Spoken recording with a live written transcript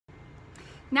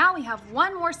Now we have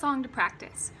one more song to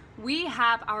practice. We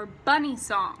have our bunny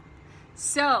song.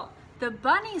 So the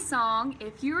bunny song,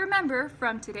 if you remember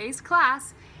from today's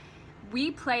class,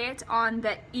 we play it on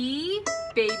the E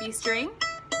baby string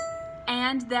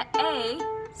and the A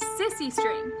sissy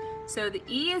string. So the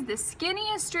E is the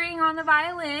skinniest string on the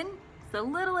violin, it's the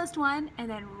littlest one, and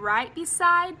then right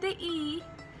beside the E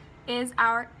is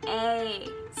our A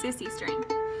sissy string.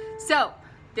 So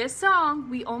this song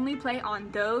we only play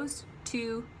on those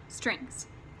two strings.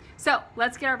 So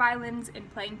let's get our violins in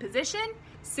playing position,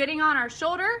 sitting on our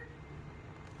shoulder,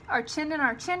 our chin in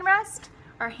our chin rest,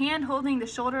 our hand holding the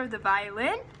shoulder of the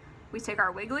violin. We take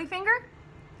our wiggly finger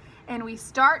and we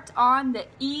start on the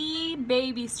E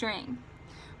baby string.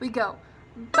 We go,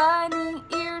 bunny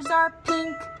ears are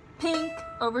pink, pink,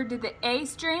 over to the A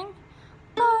string.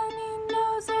 Bunny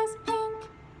nose is pink,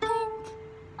 pink,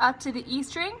 up to the E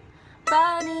string.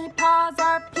 Bunny paws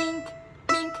are pink,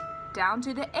 pink, down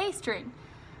to the A string.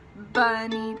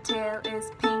 Bunny tail is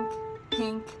pink,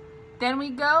 pink. Then we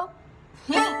go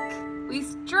pink. We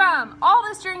strum all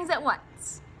the strings at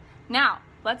once. Now,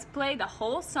 let's play the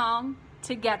whole song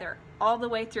together all the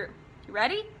way through. You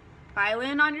ready?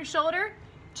 Violin on your shoulder,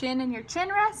 chin in your chin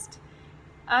rest,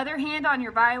 other hand on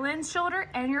your violin's shoulder,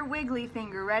 and your wiggly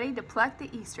finger ready to pluck the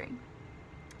E string.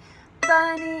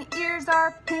 Bunny ears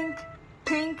are pink,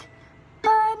 pink.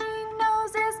 Bunny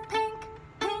nose is pink,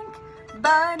 pink.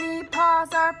 Bunny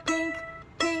paws are pink,